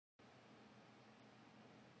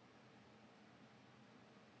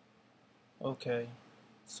Okay,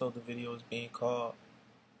 so the video is being called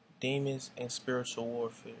Demons and Spiritual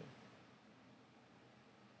Warfare.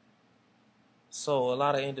 So a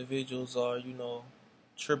lot of individuals are,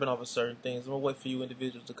 tripping off of certain things. I'm gonna wait for you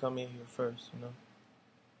individuals to come in here first.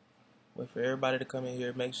 Wait for everybody to come in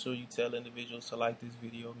here. Make sure you tell individuals to like this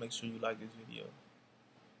video. Make sure you like this video.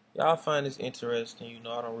 Y'all find this interesting,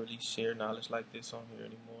 I don't really share knowledge like this on here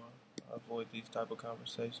anymore. I avoid these type of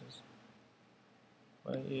conversations.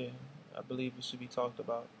 But yeah, I believe it should be talked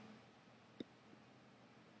about.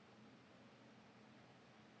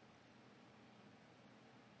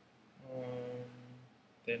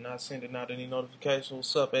 They're not sending out any notifications.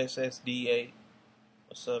 What's up, SSD8?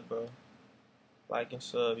 What's up, bro? Like and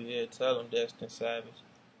sub, yeah. Tell them, Destin Savage.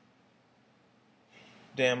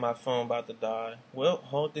 Damn, my phone about to die. Well,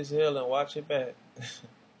 hold this hill and watch it back.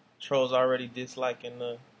 Trolls already disliking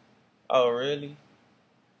the. Oh, really?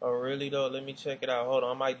 Oh, really, though? Let me check it out. Hold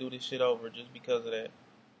on, I might do this shit over just because of that.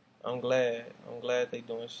 I'm glad. I'm glad they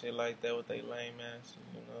doing shit like that with they lame asses.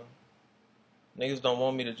 Niggas don't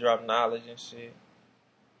want me to drop knowledge and shit.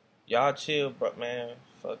 Y'all chill, bro, man.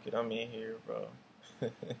 Fuck it, I'm in here, bro.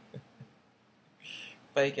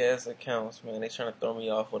 Fake ass accounts, man. They trying to throw me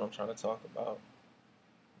off what I'm trying to talk about.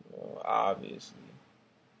 Obviously.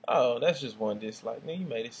 Oh, that's just one dislike. Nigga, you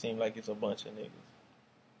made it seem like it's a bunch of niggas.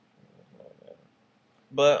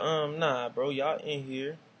 But nah, bro, y'all in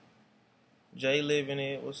here. Jay living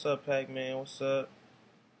it. What's up, Pac-Man? What's up?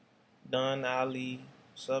 Don Ali.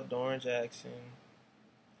 What's up, Doran Jackson?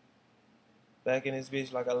 Back in this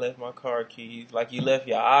bitch like I left my car keys. Like you left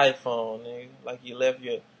your iPhone, nigga. Like you left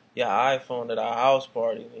your iPhone at our house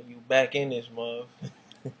party, and you back in this mother.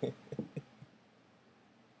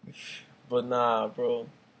 But nah, bro.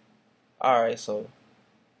 Alright, so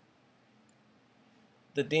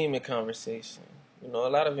the demon conversation. A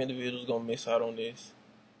lot of individuals gonna miss out on this.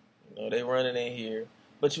 They running in here.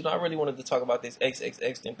 But I really wanted to talk about this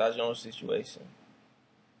XXX Tentacion situation.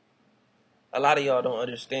 A lot of y'all don't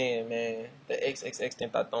understand, man. The XXX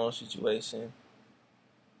Tentacion situation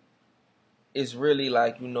is really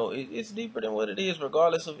like, it's deeper than what it is,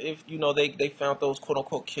 regardless of if, they found those quote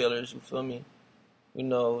unquote killers, you feel me?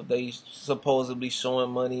 They supposedly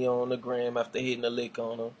showing money on the gram after hitting a lick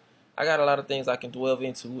on them. I got a lot of things I can delve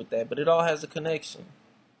into with that, but it all has a connection.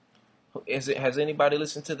 Has anybody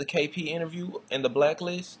listened to the KP interview and the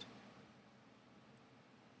Blacklist?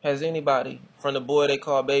 Has anybody from the boy they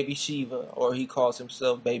call Baby Shiva, or he calls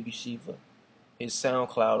himself Baby Shiva, his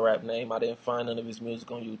SoundCloud rap name? I didn't find none of his music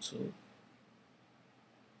on YouTube.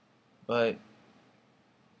 But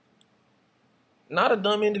not a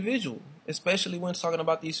dumb individual, especially when talking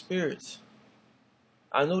about these spirits.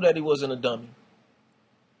 I knew that he wasn't a dummy,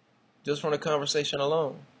 just from the conversation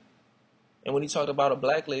alone. And when he talked about a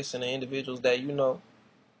blacklist and the individuals that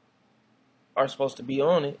are supposed to be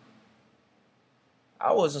on it,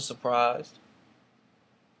 I wasn't surprised.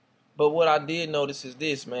 But what I did notice is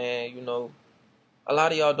this, man. A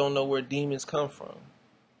lot of y'all don't know where demons come from.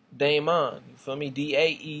 Daemon, you feel me?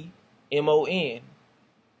 Daemon.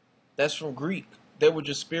 That's from Greek. They were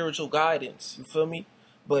just spiritual guidance, you feel me?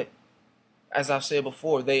 But as I said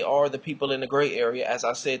before, they are the people in the gray area. As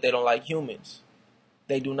I said, they don't like humans.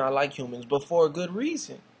 They do not like humans, but for a good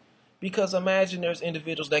reason. Because imagine there's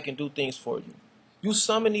individuals that can do things for you. You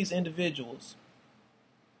summon these individuals.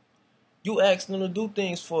 You ask them to do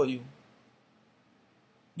things for you.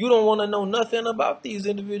 You don't want to know nothing about these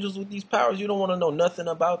individuals with these powers. You don't want to know nothing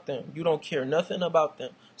about them. You don't care nothing about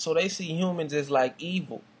them. So they see humans as like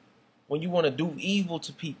evil. When you want to do evil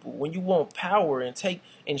to people, when you want power and take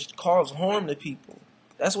and cause harm to people,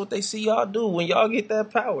 that's what they see y'all do when y'all get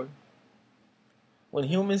that power. When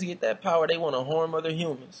humans get that power, they want to harm other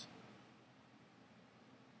humans.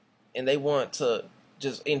 And they want to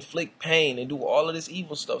just inflict pain and do all of this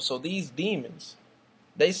evil stuff. So these demons,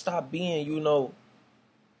 they stop being,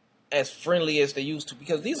 as friendly as they used to,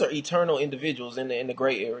 because these are eternal individuals in the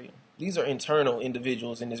gray area. These are internal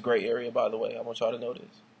individuals in this gray area, by the way. I want y'all to know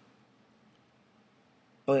this.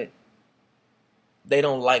 But they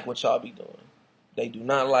don't like what y'all be doing. They do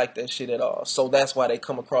not like that shit at all. So that's why they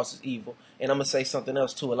come across as evil. And I'm going to say something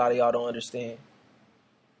else too. A lot of y'all don't understand.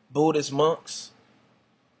 Buddhist monks,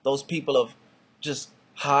 those people of just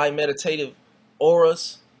high meditative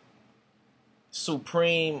auras,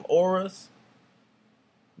 supreme auras,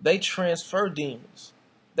 they transfer demons.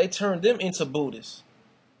 They turn them into Buddhists.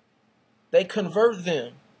 They convert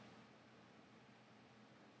them.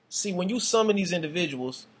 See, when you summon these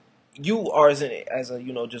individuals, you are as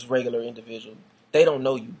a just regular individual. They don't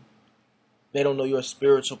know you. They don't know your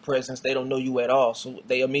spiritual presence. They don't know you at all. So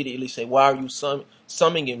they immediately say, why are you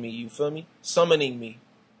summoning me? You feel me? Summoning me.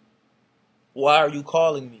 Why are you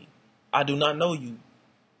calling me? I do not know you.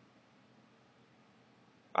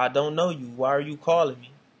 I don't know you. Why are you calling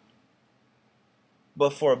me?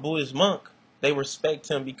 But for a Buddhist monk, they respect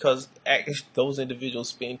him because those individuals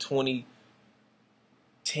spend 20,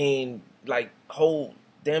 10, like whole,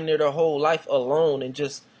 damn near their whole life alone and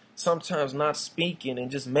just sometimes not speaking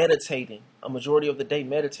and just meditating, a majority of the day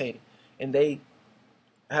meditating. And they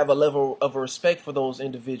have a level of respect for those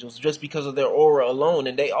individuals just because of their aura alone.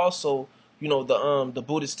 And they also, the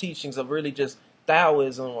Buddhist teachings of really just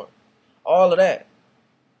Taoism or all of that.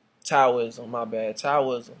 Taoism, my bad,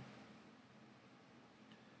 Taoism.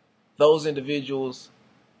 Those individuals,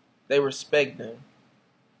 they respect them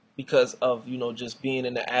because of, just being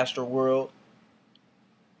in the astral world,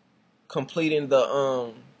 completing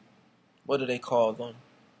the what do they call them?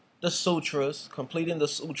 The sutras, completing the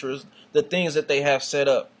sutras, the things that they have set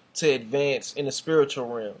up to advance in the spiritual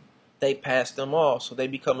realm. They pass them off, so they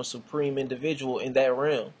become a supreme individual in that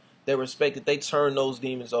realm. They respect that they turn those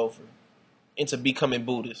demons over into becoming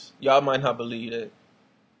Buddhists. Y'all might not believe that,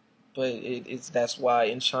 but it's that's why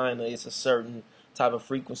in China it's a certain type of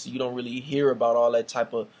frequency. You don't really hear about all that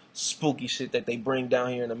type of spooky shit that they bring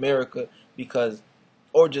down here in America because,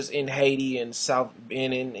 or just in Haiti and South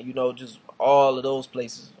Benin, just all of those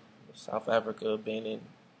places. South Africa, Benin,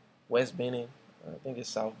 West Benin. I think it's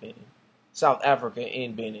South Benin. South Africa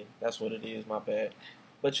in Benin. That's what it is, my bad.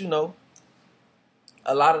 But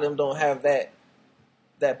a lot of them don't have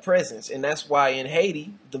that presence. And that's why in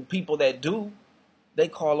Haiti, the people that do, they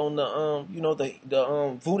call on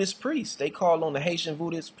the Buddhist priests. They call on the Haitian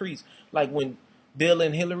Buddhist priests. Like when Bill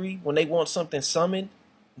and Hillary, when they want something summoned,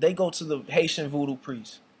 they go to the Haitian voodoo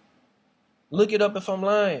priest. Look it up if I'm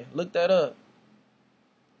lying. Look that up.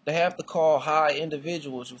 They have to call high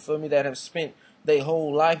individuals, you feel me, that have spent their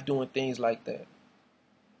whole life doing things like that.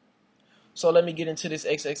 So let me get into this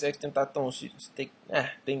XXX Tentaton shit.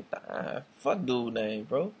 Fuck dude name,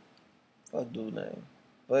 bro. Fuck dude name.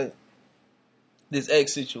 But this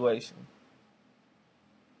X situation.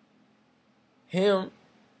 Him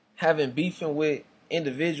having beefing with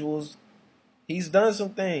individuals, he's done some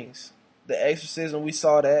things. The exorcism, we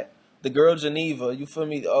saw that. The girl Geneva, you feel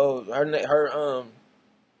me? Oh,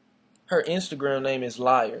 her Instagram name is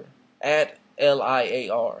Liar, at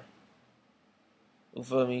LIAR. You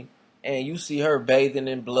feel me? And you see her bathing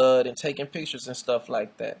in blood and taking pictures and stuff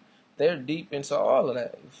like that. They're deep into all of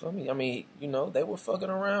that. You feel me? I mean, they were fucking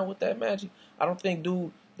around with that magic. I don't think,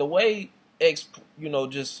 dude, the way X,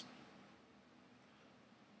 just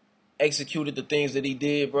executed the things that he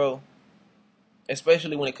did, bro,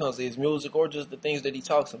 especially when it comes to his music or just the things that he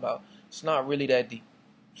talks about, it's not really that deep.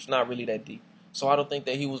 It's not really that deep. So I don't think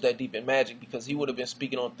that he was that deep in magic because he would have been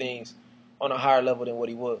speaking on things on a higher level than what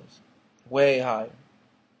he was. Way higher.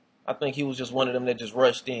 I think he was just one of them that just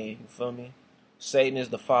rushed in. You feel me? Satan is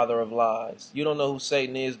the father of lies. You don't know who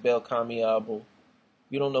Satan is, Belkami Abu.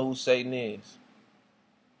 You don't know who Satan is.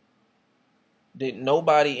 Did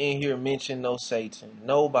nobody in here mention no Satan?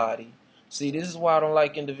 Nobody. See, this is why I don't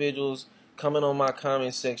like individuals coming on my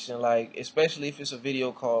comment section, like, especially if it's a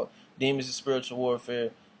video called Demons of Spiritual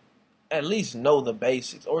Warfare. At least know the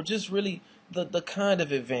basics, or just really the kind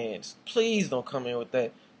of advanced. Please don't come in with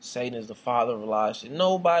that Satan is the father of lies.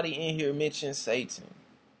 Nobody in here mentions Satan.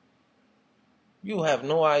 You have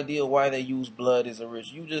no idea why they use blood as a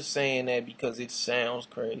ritual. You just saying that because it sounds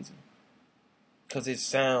crazy. Because it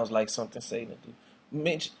sounds like something Satan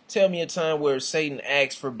do. Tell me a time where Satan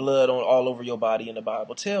asked for blood on all over your body in the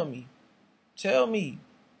Bible. Tell me. Tell me.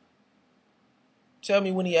 Tell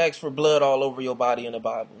me when he asked for blood all over your body in the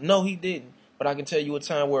Bible. No, he didn't. But I can tell you a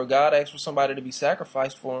time where God asked for somebody to be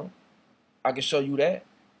sacrificed for him. I can show you that.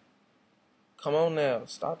 Come on now.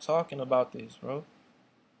 Stop talking about this, bro.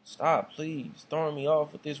 Stop, please. Throwing me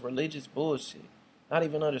off with this religious bullshit. Not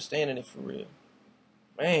even understanding it for real.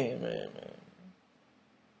 Man.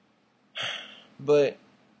 But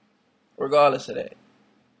regardless of that,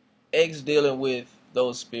 X dealing with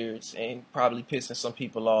those spirits and probably pissing some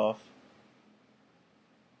people off,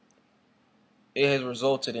 it has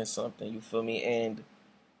resulted in something, you feel me? And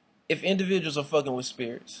if individuals are fucking with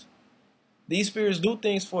spirits, these spirits do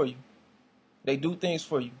things for you. They do things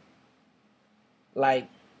for you. Like,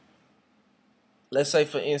 let's say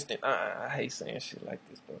for instance, I hate saying shit like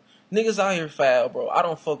this, bro. Niggas out here foul, bro. I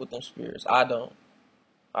don't fuck with them spirits. I don't.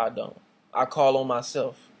 I call on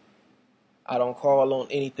myself. I don't call on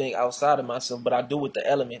anything outside of myself, but I do with the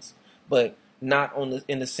elements, but not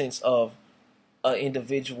in the sense of an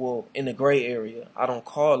individual in the gray area. I don't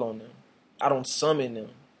call on them. I don't summon them.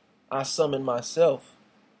 I summon myself.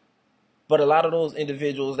 But a lot of those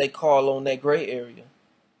individuals, they call on that gray area.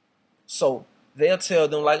 So they'll tell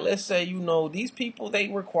them, like, let's say, these people, they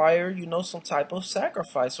require, some type of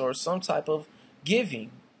sacrifice or some type of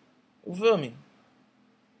giving. You feel me?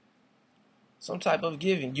 Some type of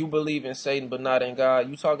giving. You believe in Satan, but not in God.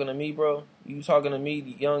 You talking to me, bro? You talking to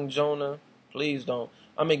me, young Jonah? Please don't.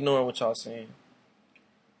 I'm ignoring what y'all saying.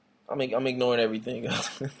 I'm ignoring everything.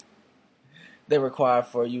 They require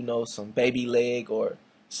for, some baby leg or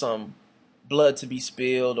some blood to be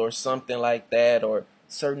spilled or something like that, or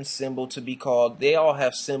certain symbol to be called. They all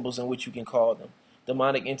have symbols in which you can call them.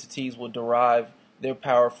 Demonic entities will derive their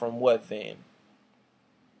power from what then?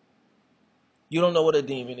 You don't know what a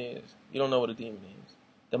demon is. You don't know what a demon is.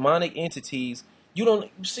 Demonic entities, you don't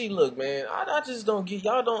see. Look, man, I just don't get.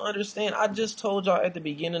 Y'all don't understand. I just told y'all at the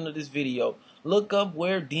beginning of this video. Look up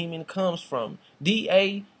where demon comes from.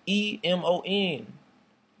 Daemon.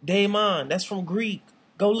 Daemon. That's from Greek.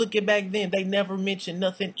 Go look it back then. They never mentioned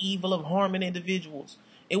nothing evil of harming individuals.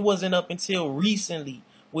 It wasn't up until recently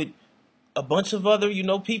with a bunch of other,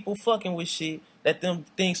 people fucking with shit that them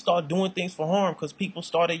things start doing things for harm because people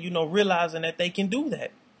started, realizing that they can do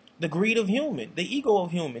that. The greed of human, the ego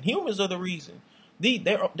of human. Humans are the reason.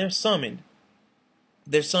 They're summoned.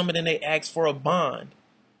 They're summoned and they ask for a bond,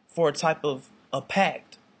 for a type of a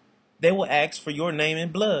pact. They will ask for your name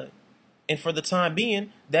and blood. And for the time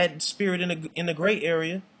being, that spirit in the gray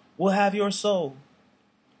area will have your soul.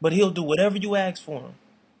 But he'll do whatever you ask for him.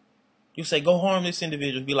 You say, go harm this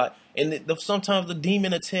individual. Be like, and sometimes the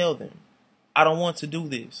demon will tell them, I don't want to do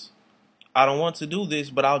this. I don't want to do this,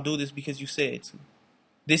 but I'll do this because you said to.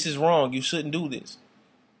 This is wrong. You shouldn't do this.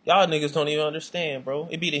 Y'all niggas don't even understand, bro.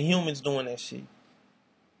 It be the humans doing that shit.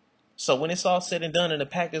 So when it's all said and done and the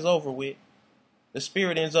pact is over with, the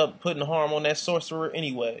spirit ends up putting harm on that sorcerer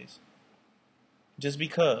anyways. Just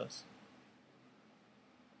because.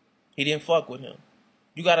 He didn't fuck with him.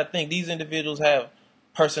 You got to think these individuals have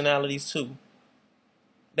personalities too.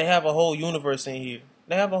 They have a whole universe in here.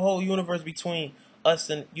 They have a whole universe between us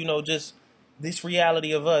and, just this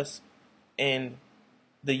reality of us and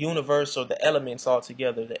the universe or the elements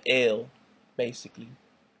altogether, the L, basically.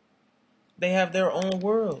 They have their own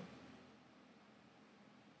world.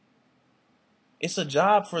 It's a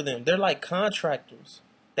job for them. They're like contractors.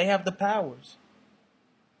 They have the powers.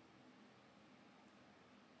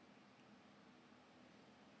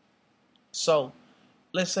 So,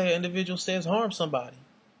 let's say an individual says harm somebody.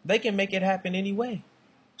 They can make it happen anyway.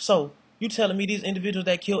 So, you telling me these individuals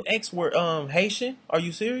that killed X were Haitian? Are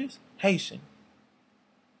you serious? Haitian.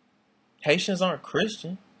 Haitians aren't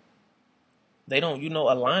Christian. They don't,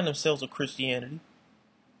 align themselves with Christianity.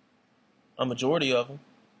 A majority of them.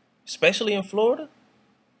 Especially in Florida.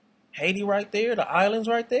 Haiti right there. The islands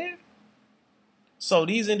right there. So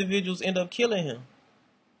these individuals end up killing him.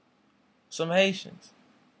 Some Haitians.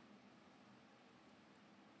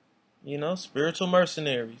 Spiritual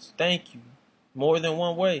mercenaries. Thank you. More than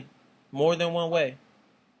one way. More than one way.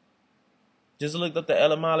 Just looked up the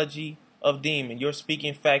etymology of demon. You're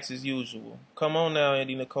speaking facts as usual. Come on now,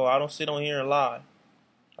 Andy Nicole. I don't sit on here and lie.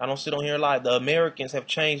 I don't sit on here and lie. The Americans have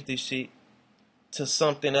changed this shit to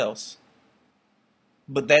something else.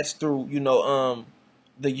 But that's through,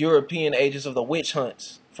 the European ages of the witch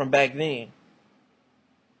hunts from back then.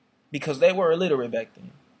 Because they were illiterate back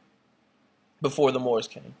then. Before the Moors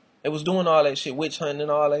came. They was doing all that shit, witch hunting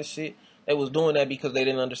and all that shit. They was doing that because they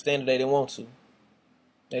didn't understand it. They didn't want to.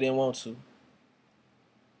 They didn't want to.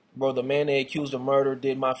 Bro, the man they accused of murder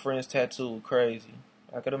did my friend's tattoo. Crazy.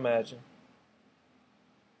 I could imagine.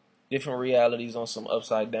 Different realities on some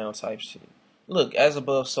upside down type shit. Look, as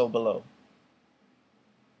above, so below.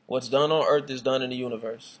 What's done on earth is done in the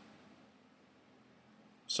universe.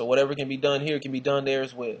 So whatever can be done here can be done there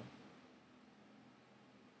as well.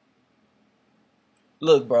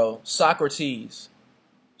 Look, bro, Socrates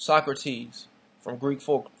from Greek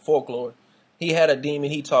folklore, he had a demon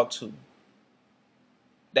he talked to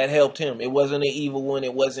that helped him. It wasn't an evil one.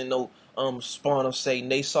 It wasn't no spawn of Satan.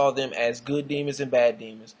 They saw them as good demons and bad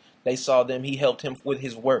demons. They saw them. He helped him with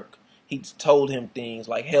his work. He told him things,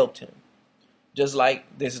 like helped him. Just like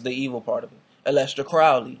this is the evil part of it. Aleister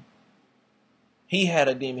Crowley, he had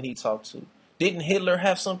a demon he talked to. Didn't Hitler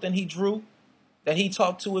have something he drew that he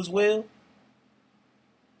talked to as well?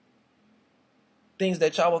 Things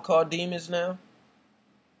that y'all would call demons now.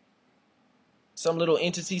 Some little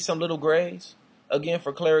entity, some little grays. Again,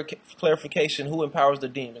 for clarification, who empowers the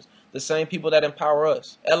demons? The same people that empower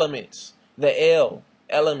us. Elements. The L.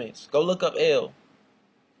 Elements. Go look up L.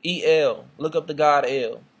 E-L. Look up the God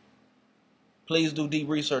L. Please do deep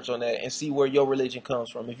research on that and see where your religion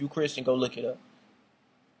comes from. If you're Christian, go look it up.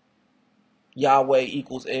 Yahweh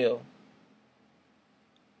equals L.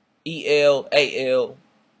 E-L, A-L.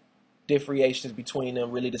 differentiations between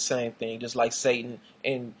them really the same thing, just like Satan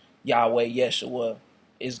and Yahweh, Yeshua,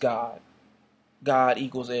 is God. God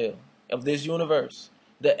equals L of this universe.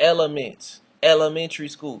 The elements, elementary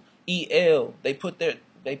school, EL, they put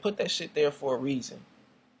that shit there for a reason.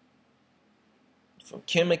 From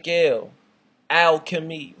chemical,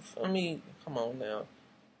 alchemy. I mean, come on now.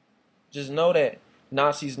 Just know that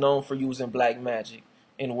Nazis known for using black magic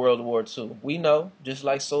in World War II. We know, just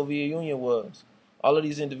like Soviet Union was. All of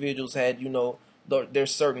these individuals had,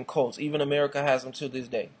 there's certain cults. Even America has them to this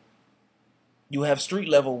day. You have street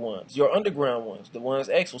level ones, your underground ones, the ones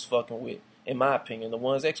X was fucking with, in my opinion, the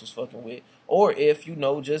ones X was fucking with. Or if,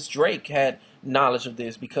 just Drake had knowledge of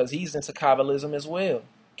this because he's into Kabbalism as well.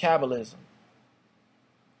 Kabbalism.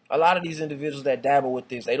 A lot of these individuals that dabble with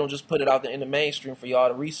this, they don't just put it out there in the mainstream for y'all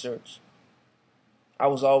to research. I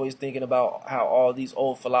was always thinking about how all these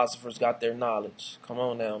old philosophers got their knowledge. Come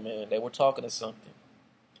on now, man. They were talking to something.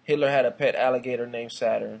 Hitler had a pet alligator named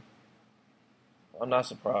Saturn. I'm not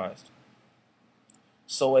surprised.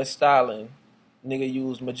 So as Stalin, nigga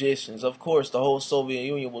used magicians. Of course, the whole Soviet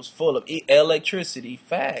Union was full of electricity.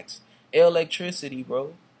 Facts. Electricity,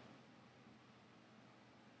 bro.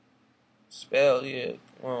 Spell, yeah.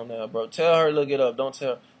 Come on now, bro. Tell her, look it up. Don't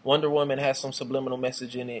tell her. Wonder Woman has some subliminal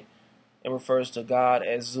message in it and refers to God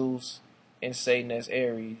as Zeus and Satan as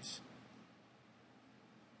Ares.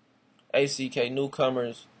 ACK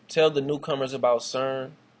newcomers. Tell the newcomers about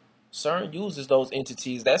CERN. CERN uses those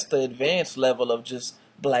entities. That's the advanced level of just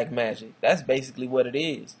black magic. That's basically what it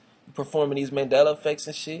is. Performing these Mandela effects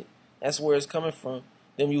and shit. That's where it's coming from.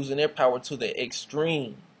 Them using their power to the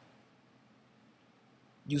extreme.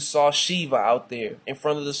 You saw Shiva out there in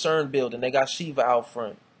front of the CERN building. They got Shiva out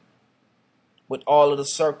front with all of the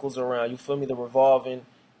circles around. You feel me? The revolving,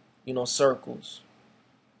 circles.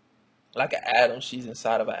 Like an atom. She's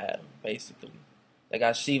inside of an atom, basically. They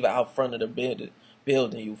got Shiva out front of the building.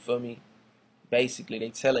 You feel me? Basically, they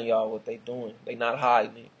telling y'all what they doing. They not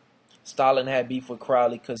hiding it. Stalin had beef with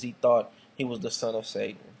Crowley because he thought he was the son of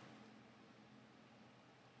Satan.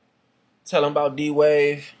 Tell him about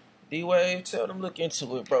D-Wave. D-Wave, tell them look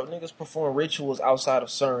into it, bro. Niggas perform rituals outside of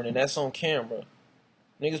CERN, and that's on camera.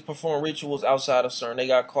 Niggas perform rituals outside of CERN. They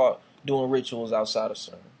got caught doing rituals outside of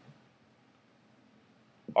CERN.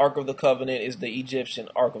 Ark of the Covenant is the Egyptian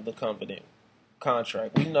Ark of the Covenant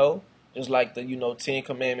contract. We know, just like the, 10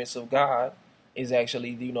 Commandments of God is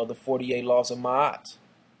actually, the 48 laws of Ma'at.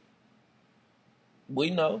 We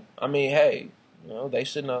know. I mean, hey, they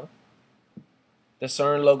should know. The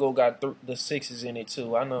CERN logo got the 6s in it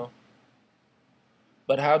too. I know.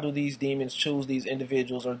 But how do these demons choose these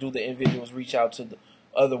individuals, or do the individuals reach out to the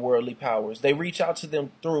otherworldly powers? They reach out to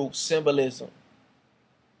them through symbolism.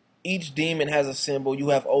 Each demon has a symbol. You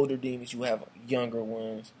have older demons. You have younger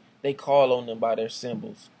ones. They call on them by their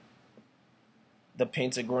symbols. The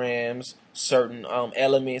pentagrams, certain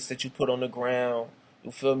elements that you put on the ground.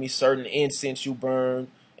 You feel me? Certain incense you burn,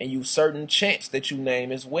 and certain chants that you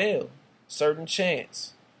name as well. Certain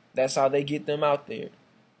chants. That's how they get them out there.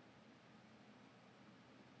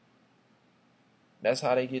 That's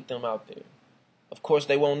how they get them out there. Of course,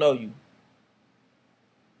 they won't know you.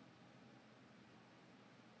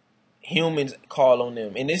 Humans call on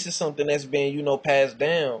them. And this is something that's been, passed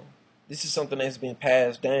down. This is something that's been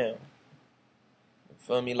passed down. You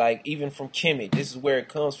feel me? Like, even from Kemet. This is where it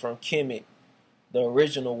comes from. Kemet, the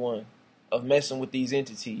original one of messing with these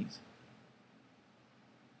entities.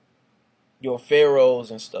 Your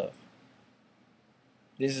pharaohs and stuff.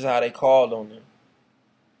 This is how they called on them.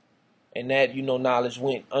 And that, knowledge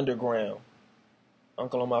went underground.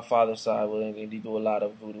 Uncle on my father's side, they do a lot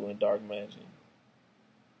of voodoo and dark magic.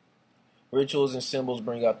 Rituals and symbols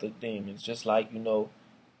bring out the demons. Just like,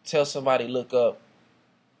 tell somebody look up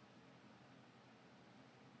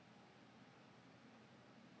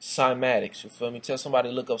cymatics. You feel me? Tell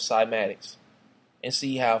somebody look up cymatics and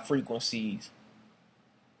see how frequencies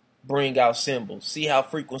bring out symbols. See how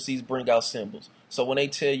frequencies bring out symbols. So when they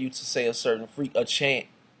tell you to say a chant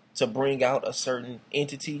to bring out a certain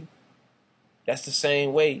entity, that's the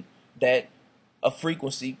same way that a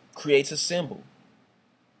frequency creates a symbol.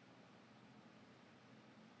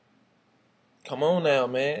 Come on now,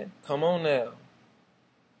 man. Come on now.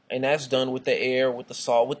 And that's done with the air, with the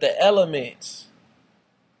salt, with the elements.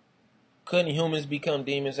 Couldn't humans become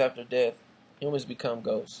demons after death? Humans become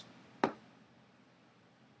ghosts.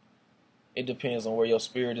 It depends on where your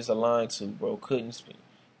spirit is aligned to, bro. Couldn't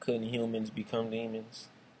humans become demons?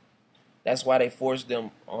 That's why they forced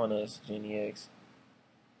them on us, Genie X.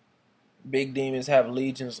 Big demons have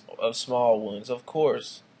legions of small ones. Of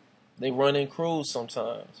course. They run in crews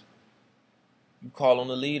sometimes. You call on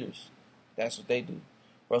the leaders. That's what they do.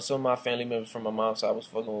 Bro, some of my family members from my mom's side was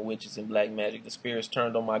fucking with witches and black magic. The spirits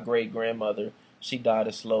turned on my great grandmother. She died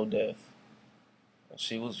a slow death. I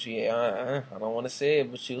don't want to say it,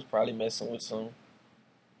 but she was probably messing with some,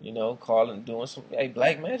 calling, doing some, hey,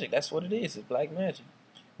 black magic. That's what it is. It's black magic.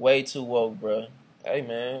 Way too woke, bro. Hey,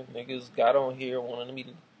 man, niggas got on here wanting me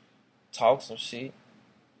to talk some shit.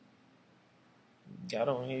 Got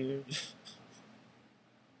on here.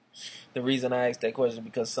 The reason I asked that question is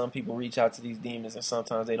because some people reach out to these demons and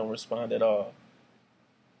sometimes they don't respond at all.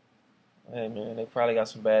 Hey, man, they probably got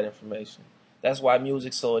some bad information. That's why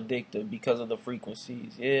music's so addictive, because of the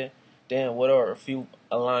frequencies. Yeah, damn, what are a few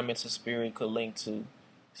alignments a spirit could link to,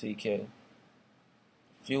 CK?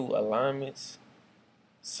 Few alignments?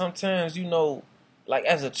 Sometimes, like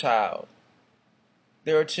as a child,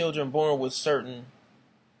 there are children born with certain...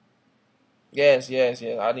 Yes,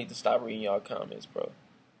 I need to stop reading y'all comments, bro.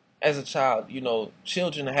 As a child,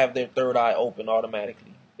 children have their third eye open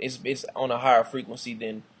automatically. It's on a higher frequency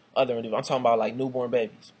than other individuals. I'm talking about like newborn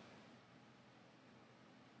babies.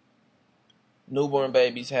 Newborn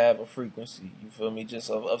babies have a frequency, you feel me,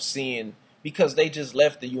 just of seeing, because they just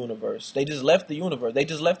left the universe. They just left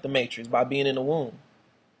the matrix by being in the womb.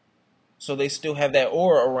 So they still have that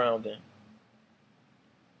aura around them.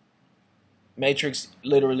 Matrix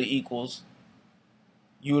literally equals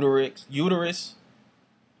uterus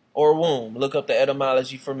or womb. Look up the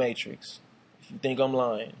etymology for matrix if you think I'm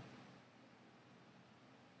lying.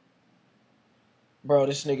 Bro,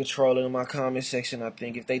 this nigga trolling in my comment section. I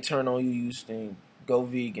think if they turn on you, you stink. Go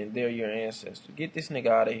vegan. They're your ancestor. Get this nigga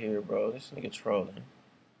out of here, bro. This nigga trolling.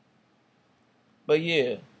 But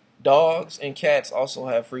yeah, dogs and cats also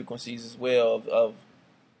have frequencies as well of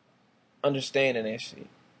understanding that shit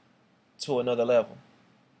to another level.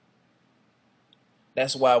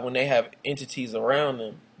 That's why when they have entities around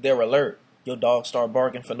them, they're alert. Your dog start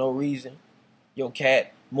barking for no reason. Your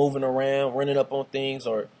cat moving around, running up on things,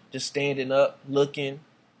 or just standing up, looking,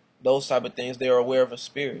 those type of things. They're aware of a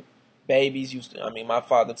spirit. Babies my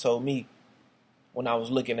father told me when I was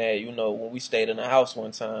looking at, when we stayed in a house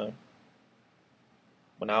one time,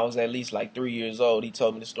 when I was at least like 3 years old, he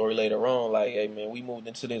told me the story later on, like, hey man, we moved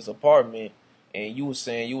into this apartment and you was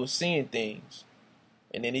saying you was seeing things.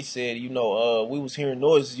 And then he said, we was hearing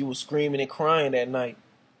noises, you was screaming and crying that night.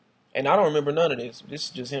 And I don't remember none of this. This is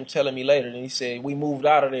just him telling me later. And he said, we moved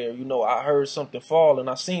out of there. I heard something fall and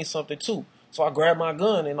I seen something too. So I grabbed my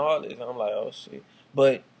gun and all this. And I'm like, oh shit.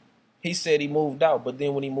 But he said he moved out. But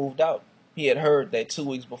then when he moved out, he had heard that 2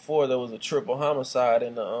 weeks before there was a triple homicide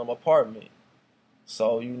in the apartment.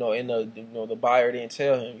 So, the buyer didn't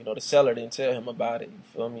tell him. The seller didn't tell him about it. You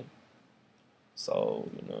feel me? So,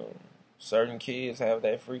 certain kids have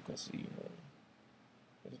that frequency,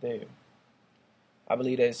 It's there. I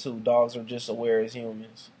believe that too. Dogs are just aware as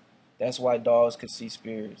humans. That's why dogs could see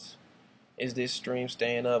spirits. Is this stream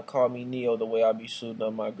staying up? Call me Neo the way I be shooting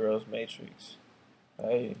up my girl's Matrix.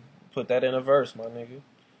 Hey, put that in a verse, my nigga.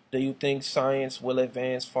 Do you think science will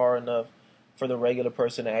advance far enough for the regular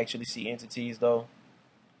person to actually see entities, though?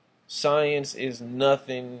 Science is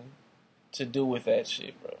nothing to do with that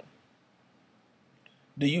shit, bro.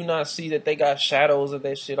 Do you not see that they got shadows of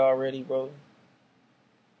that shit already, bro?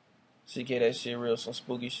 CK, that shit real, some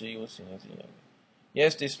spooky shit you was seeing.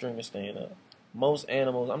 Yes, this stream is staying up. Most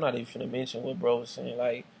animals, I'm not even finna mention what bro was saying.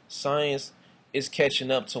 Like, science is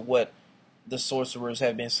catching up to what the sorcerers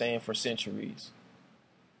have been saying for centuries.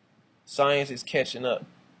 Science is catching up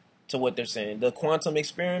to what they're saying. The quantum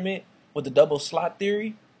experiment with the double slot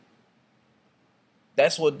theory,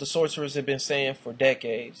 that's what the sorcerers have been saying for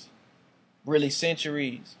decades. Really,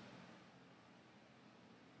 centuries.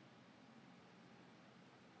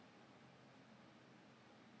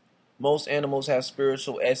 Most animals have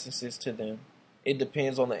spiritual essences to them. It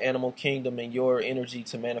depends on the animal kingdom and your energy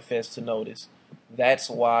to manifest to notice. That's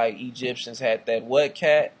why Egyptians had that what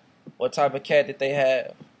cat? What type of cat did they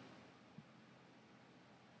have?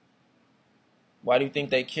 Why do you think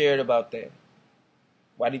they cared about that?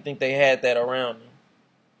 Why do you think they had that around them?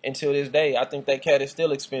 Until this day, I think that cat is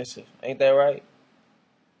still expensive. Ain't that right?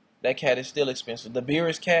 That cat is still expensive. The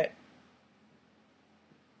Beerus cat.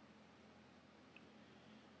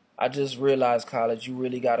 I just realized, college, you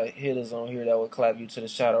really got hitters on here that would clap you to the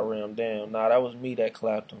shadow realm. Damn, nah, that was me that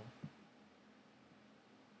clapped them.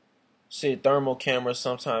 Shit, thermal cameras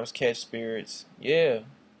sometimes catch spirits. Yeah,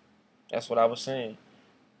 that's what I was saying.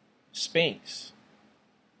 Sphinx,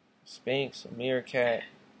 a meerkat.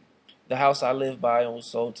 The house I live by and was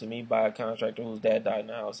sold to me by a contractor whose dad died in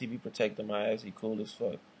the house. He be protecting my ass. He cool as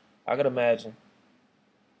fuck. I could imagine.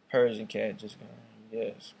 Persian cat just gone.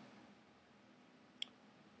 Yes.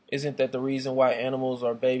 Isn't that the reason why animals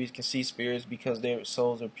or babies can see spirits because their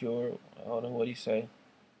souls are pure? Hold on, what do you say?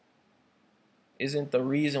 Isn't the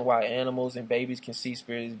reason why animals and babies can see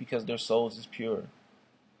spirits because their souls is pure?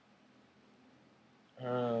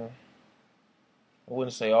 I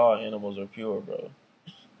wouldn't say all animals are pure, bro.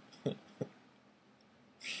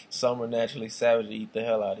 Some are naturally savage to eat the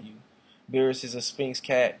hell out of you. Beerus is a Sphinx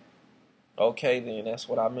cat. Okay, then, that's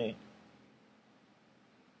what I meant.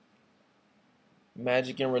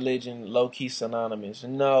 Magic and religion, low-key synonymous.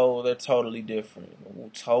 No, they're totally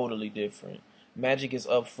different. Totally different. Magic is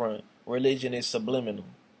upfront. Religion is subliminal.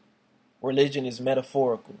 Religion is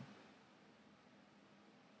metaphorical.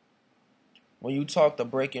 When you talk the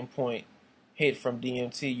breaking point hit from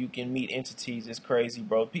DMT, you can meet entities. It's crazy,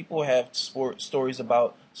 bro. People have stories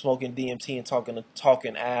about smoking DMT and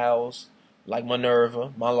talking owls, like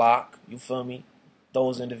Minerva, Malak, you feel me?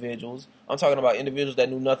 Those individuals. I'm talking about individuals that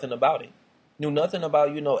knew nothing about it. Knew nothing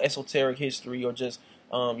about, esoteric history or just,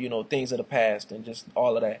 things of the past and just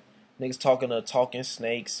all of that. Niggas talking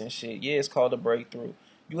snakes and shit. Yeah, it's called a breakthrough.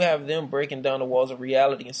 You have them breaking down the walls of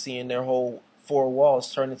reality and seeing their whole four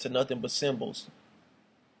walls turn into nothing but symbols.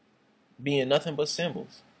 Being nothing but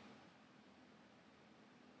symbols.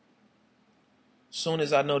 Soon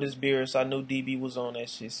as I noticed Beerus, I knew DB was on that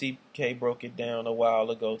shit. CK broke it down a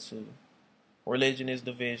while ago too. Religion is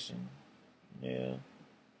division. Yeah.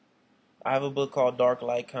 I have a book called Dark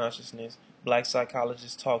Light Consciousness. Black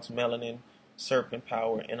psychologist talks melanin, serpent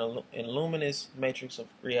power, and a luminous matrix of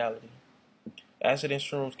reality. Acid and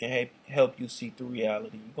shrooms can help you see through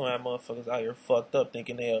reality. You gonna have motherfuckers out here fucked up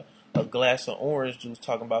thinking they're a glass of orange juice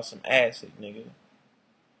talking about some acid, nigga.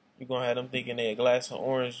 You gonna have them thinking they're a glass of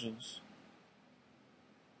orange juice.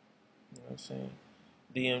 You know what I'm saying?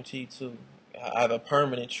 DMT too. I have a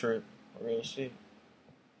permanent trip. Real shit.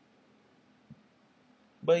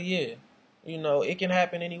 But yeah, it can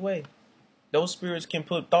happen anyway. Those spirits can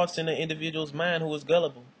put thoughts in the individual's mind who is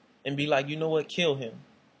gullible and be like, you know what, kill him.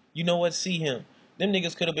 You know what, see him. Them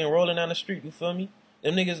niggas could have been rolling down the street, you feel me?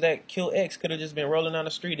 Them niggas that kill X could have just been rolling down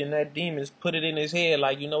the street and that demons put it in his head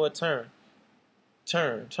like, you know what, turn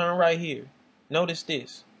right here. Notice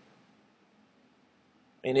this.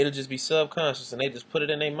 And it'll just be subconscious and they just put it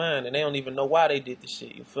in their mind and they don't even know why they did the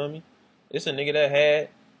shit, you feel me? It's a nigga that had,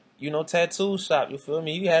 tattoo shop, you feel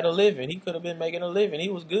me? He had a living. He could have been making a living. He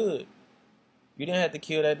was good. You didn't have to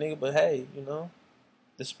kill that nigga, but hey,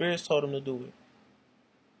 the spirits told him to do it.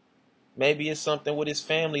 Maybe it's something with his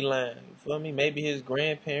family line, you feel me? Maybe his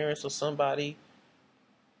grandparents or somebody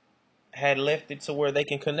had left it to where they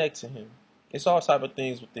can connect to him. It's all type of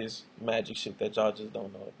things with this magic shit that y'all just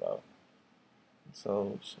don't know about.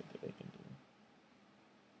 So, shit that they can do.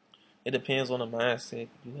 It depends on the mindset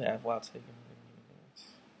you have while taking it.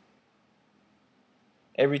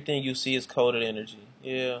 Everything you see is coded energy.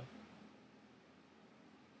 Yeah.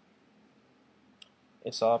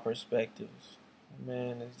 It's all perspectives.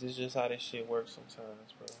 Man, this is just how this shit works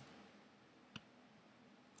sometimes, bro.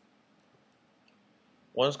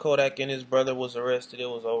 Once Kodak and his brother was arrested, it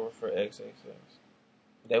was over for XXX.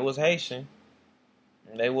 They was Haitian.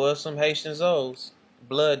 And they was some Haitian Zoes.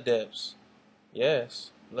 Blood depths.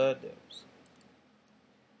 Yes, blood depths.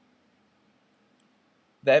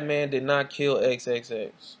 That man did not kill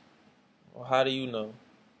XXX. Well, how do you know?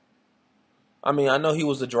 I mean, I know he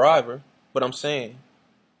was the driver, but I'm saying,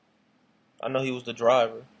 I know he was the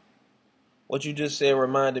driver. What you just said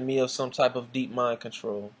reminded me of some type of deep mind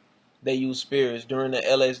control. They used spirits during the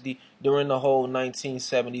LSD, during the whole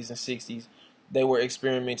 1970s and 60s. They were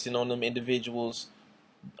experimenting on them individuals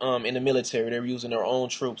in the military. They were using their own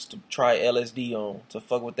troops to try LSD on, to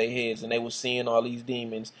fuck with their heads. And they were seeing all these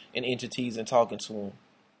demons and entities and talking to them.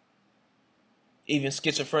 Even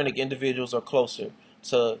schizophrenic individuals are closer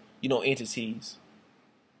to, entities.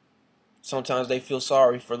 Sometimes they feel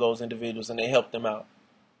sorry for those individuals and they help them out,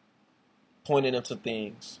 pointing them to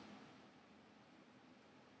things.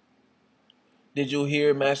 Did you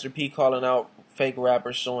hear Master P calling out fake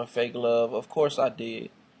rappers showing fake love? Of course I did.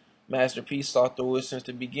 Master P saw through it since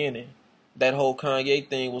the beginning. That whole Kanye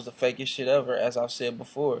thing was the fakest shit ever, as I've said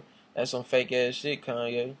before. That's some fake ass shit,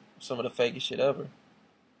 Kanye. Some of the fakest shit ever.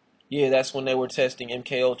 Yeah, that's when they were testing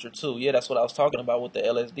MK Ultra too. Yeah, that's what I was talking about with the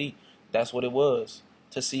LSD. That's what it was.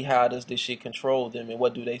 To see how does this shit control them and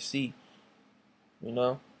what do they see.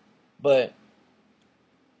 But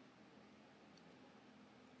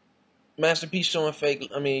Master P showing fake,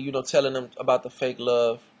 telling them about the fake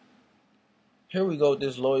love. Here we go with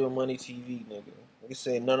this Loyal Money TV nigga. Like I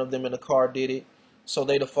said, none of them in the car did it. So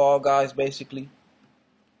they the fall guys, basically.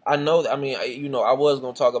 I know, I was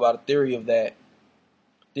going to talk about a theory of that.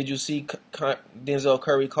 Did you see Denzel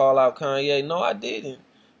Curry call out Kanye? No, I didn't.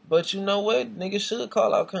 But you know what? Niggas should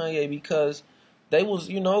call out Kanye because they was,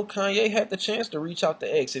 Kanye had the chance to reach out to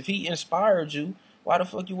X. If he inspired you, why the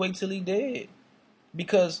fuck you wait till he dead?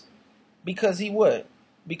 Because he what?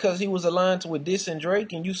 Because he was aligned with this and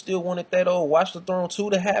Drake, and you still wanted that old Watch the Throne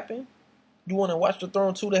 2 to happen? You want to Watch the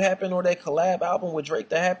Throne 2 to happen or that collab album with Drake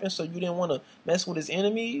to happen, so you didn't want to mess with his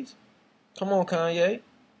enemies? Come on, Kanye.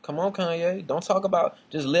 Come on, Kanye. Don't talk about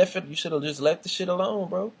just left it. You should have just left the shit alone,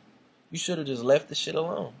 bro. You should have just left the shit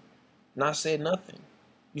alone. Not said nothing.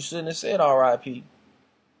 You shouldn't have said R.I.P. You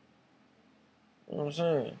know what I'm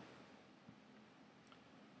saying?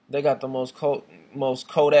 They got the most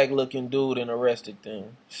Kodak looking dude in Arrested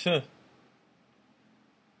thing.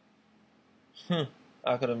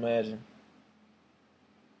 I could imagine.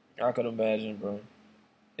 I could imagine, bro.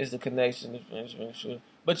 It's the connection.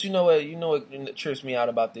 But you know what? You know what trips me out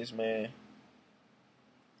about this, man?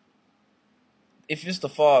 If it's the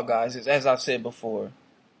Fall Guys, it's, as I've said before,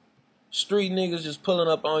 street niggas just pulling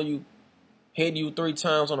up on you, hitting you 3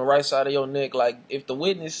 times on the right side of your neck. Like, if the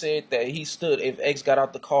witness said that he stood, if X got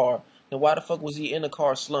out the car, then why the fuck was he in the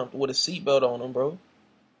car slumped with a seatbelt on him, bro?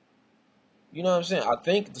 You know what I'm saying? I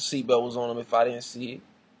think the seatbelt was on him if I didn't see it.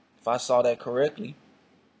 If I saw that correctly.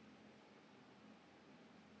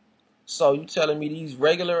 So you telling me these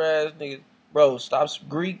regular ass niggas, bro, stop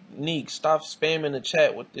Greek Neek, stop spamming the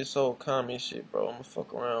chat with this whole comment shit, bro. I'm gonna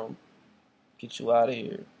fuck around. Get you out of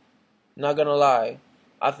here. Not gonna lie.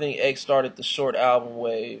 I think X started the short album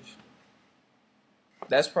wave.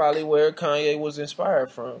 That's probably where Kanye was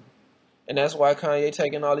inspired from. And that's why Kanye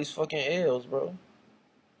taking all these fucking L's, bro.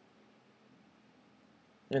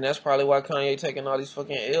 And that's probably why Kanye taking all these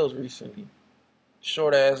fucking L's recently.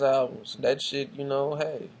 Short ass albums. That shit,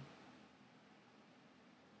 hey.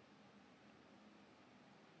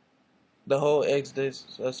 The whole X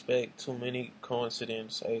suspect, too many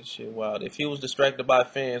coincidences, hey, shit wild. If he was distracted by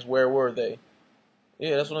fans, where were they?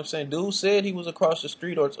 Yeah, that's what I'm saying. Dude said he was across the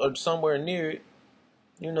street or somewhere near it.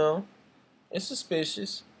 It's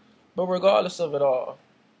suspicious. But regardless of it all,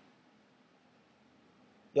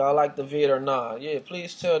 y'all like the vid or not? Yeah,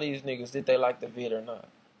 please tell these niggas did they like the vid or not.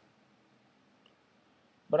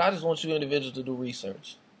 But I just want you individuals to do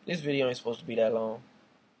research. This video ain't supposed to be that long.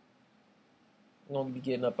 I'm gonna be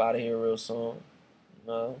getting up out of here real soon.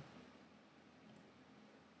 But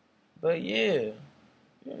yeah,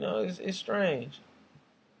 it's strange.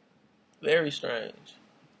 Very strange.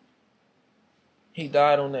 He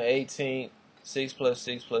died on the 18th. 6 plus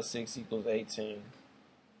 6 plus 6 equals 18.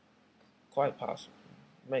 Quite possible.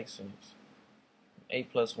 Makes sense.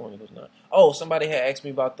 8 plus 1 equals 9. Oh, somebody had asked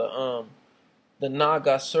me about the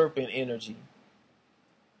Naga serpent energy.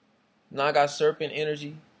 Naga serpent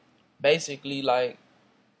energy, basically, like,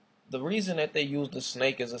 the reason that they use the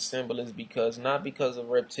snake as a symbol is not because of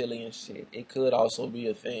reptilian shit. It could also be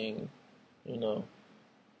a thing,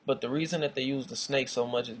 But the reason that they use the snake so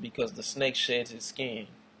much is because the snake sheds its skin.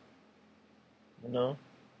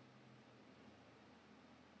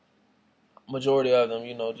 Majority of them,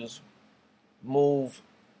 just move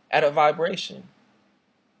at a vibration.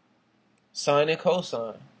 Sine and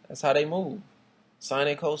cosine. That's how they move. Sine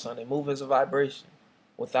and cosine. They move as a vibration.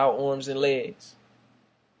 Without arms and legs.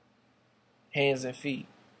 Hands and feet.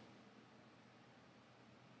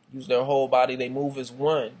 Use their whole body. They move as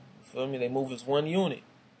one. You feel me? They move as one unit.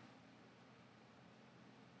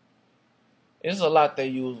 There's a lot they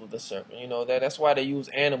use with the serpent. That's why they use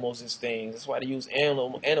animals as things. That's why they use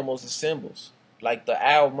animals as symbols. Like the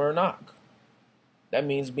owl Murnock. That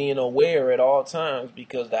means being aware at all times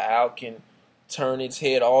because the owl can turn its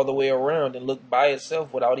head all the way around and look by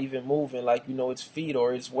itself without even moving like its feet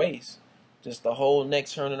or its waist. Just the whole neck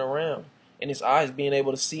turning around. And its eyes being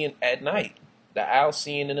able to see at night. The owl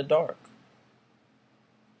seeing in the dark.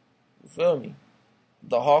 You feel me?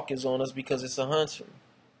 The hawk is on us because it's a hunter.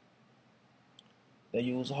 They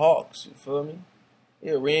use hawks, you feel me?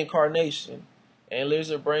 Yeah, reincarnation and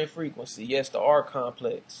lizard brain frequency. Yes, the R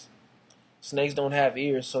complex. Snakes don't have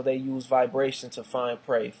ears, so they use vibration to find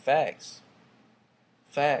prey. Facts.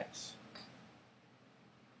 Facts.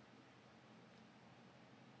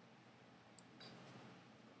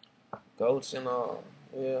 Goats and all.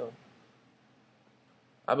 Yeah.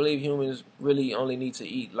 I believe humans really only need to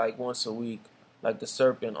eat like once a week. Like the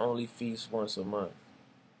serpent only feasts once a month.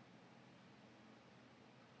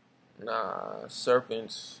 Nah,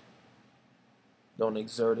 serpents don't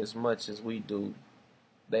exert as much as we do.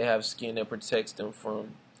 They have skin that protects them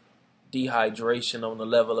from dehydration on the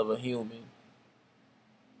level of a human.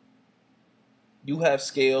 You have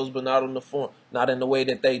scales, but not in the way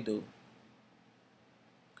that they do.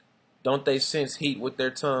 Don't they sense heat with their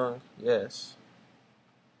tongue? Yes.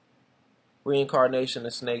 Reincarnation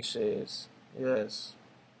of snake sheds. Yes.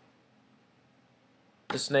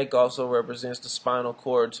 The snake also represents the spinal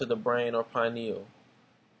cord to the brain or pineal.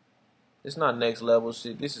 It's not next level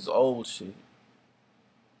shit. This is old shit.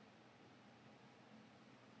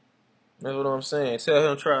 That's what I'm saying.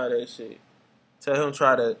 Tell him try that shit. Tell him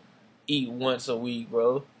try to eat once a week,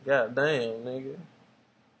 bro. God damn, nigga.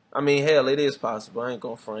 I mean, hell, it is possible. I ain't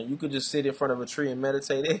gonna front. You could just sit in front of a tree and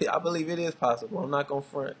meditate. I believe it is possible. I'm not gonna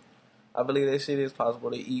front. I believe that shit is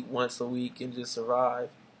possible to eat once a week and just survive.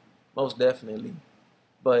 Most definitely.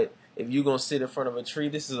 But if you gonna sit in front of a tree,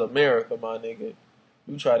 this is America, my nigga.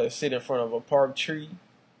 You try to sit in front of a park tree,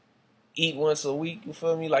 eat once a week, you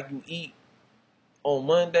feel me? Like you eat on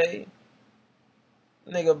Monday,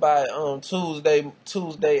 nigga, by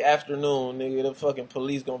Tuesday afternoon, nigga, the fucking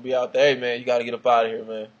police gonna be out there. Hey man, you gotta get up out of here,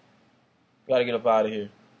 man. You gotta get up out of here.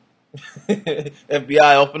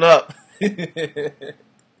 FBI, open up.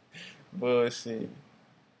 Bullshit.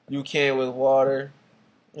 You can with water.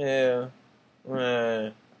 Yeah.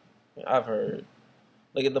 Man. I've heard.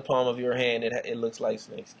 Look at the palm of your hand. It looks like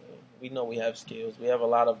snake skin. We know we have skills. We have a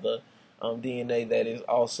lot of the DNA that is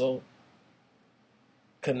also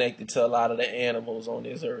connected to a lot of the animals on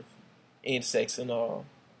this earth. Insects and all.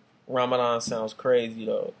 Ramadan sounds crazy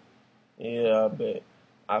though. Yeah, but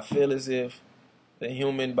I feel as if the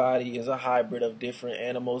human body is a hybrid of different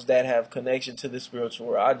animals that have connection to the spiritual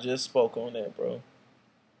world. I just spoke on that, bro.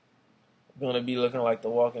 Gonna be looking like the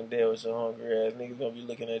Walking Dead with your hungry ass. Niggas gonna be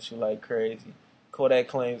looking at you like crazy. Kodak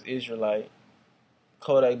claims Israelite.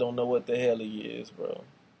 Kodak don't know what the hell he is, bro.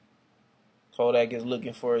 Kodak is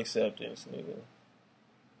looking for acceptance, nigga.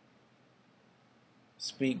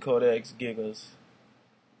 Speak Kodak's gigas.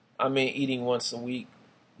 I mean, eating once a week,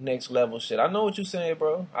 next level shit. I know what you're saying,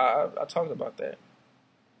 bro. I talked about that.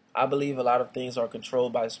 I believe a lot of things are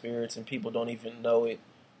controlled by spirits and people don't even know it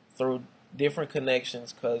through different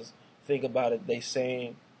connections. Cause think about it, they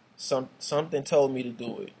saying something told me to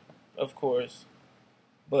do it, of course,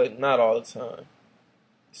 but not all the time.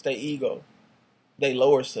 It's their ego, they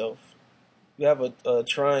lower self. You have a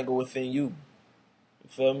triangle within you. You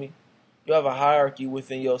feel me? You have a hierarchy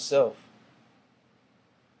within yourself.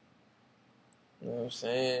 You know what I'm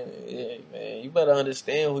saying? Yeah, man. You better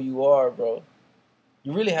understand who you are, bro.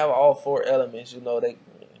 You really have all four elements. You know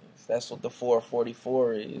that's what the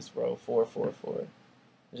 444 is, bro. 444.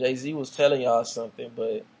 Jay-Z was telling y'all something,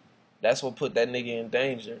 but that's what put that nigga in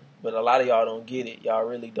danger. But a lot of y'all don't get it. Y'all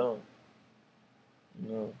really don't.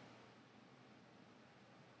 You know.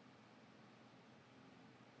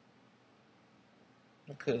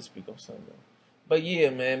 I could speak on something. But yeah,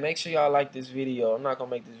 man, make sure y'all like this video. I'm not going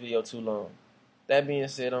to make this video too long. That being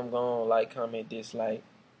said, I'm going to like, comment, dislike.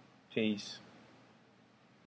 Peace.